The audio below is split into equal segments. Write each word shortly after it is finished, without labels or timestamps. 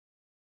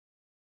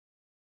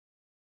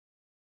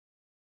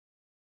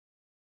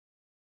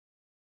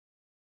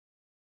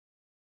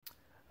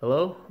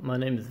Hello, my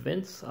name is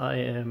Vince. I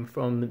am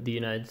from the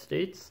United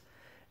States,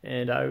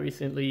 and I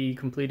recently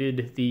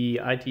completed the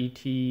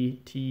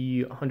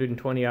ITTT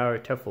 120-hour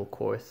TEFL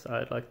course.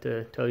 I'd like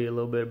to tell you a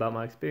little bit about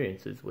my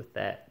experiences with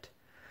that.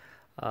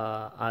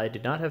 I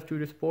did not have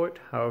tutor support.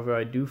 However,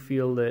 I do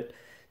feel that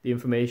the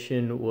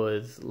information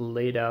was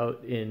laid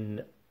out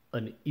in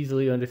an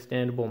easily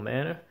understandable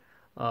manner,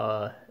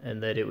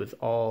 and that it was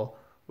all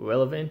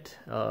relevant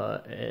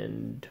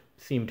and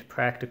seemed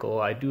practical.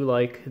 I do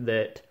like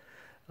that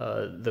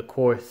the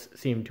course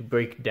seemed to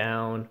break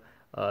down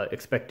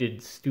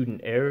expected student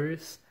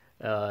errors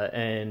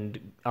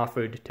and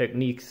offered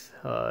techniques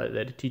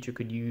that a teacher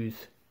could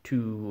use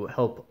to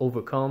help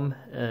overcome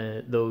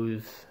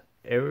those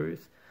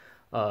errors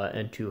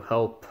and to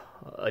help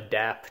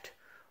adapt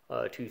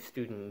to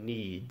student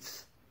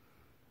needs.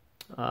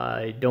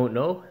 I don't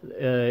know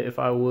if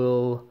I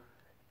will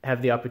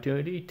have the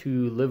opportunity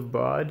to live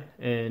abroad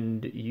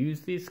and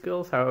use these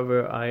skills.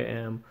 However, I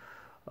am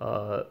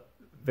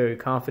very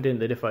confident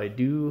that if I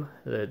do,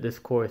 that this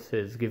course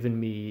has given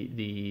me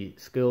the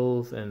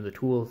skills and the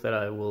tools that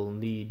I will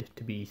need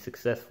to be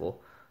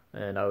successful,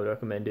 and I would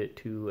recommend it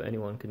to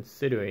anyone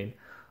considering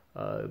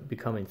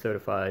becoming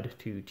certified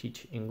to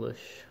teach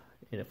English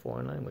in a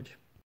foreign language.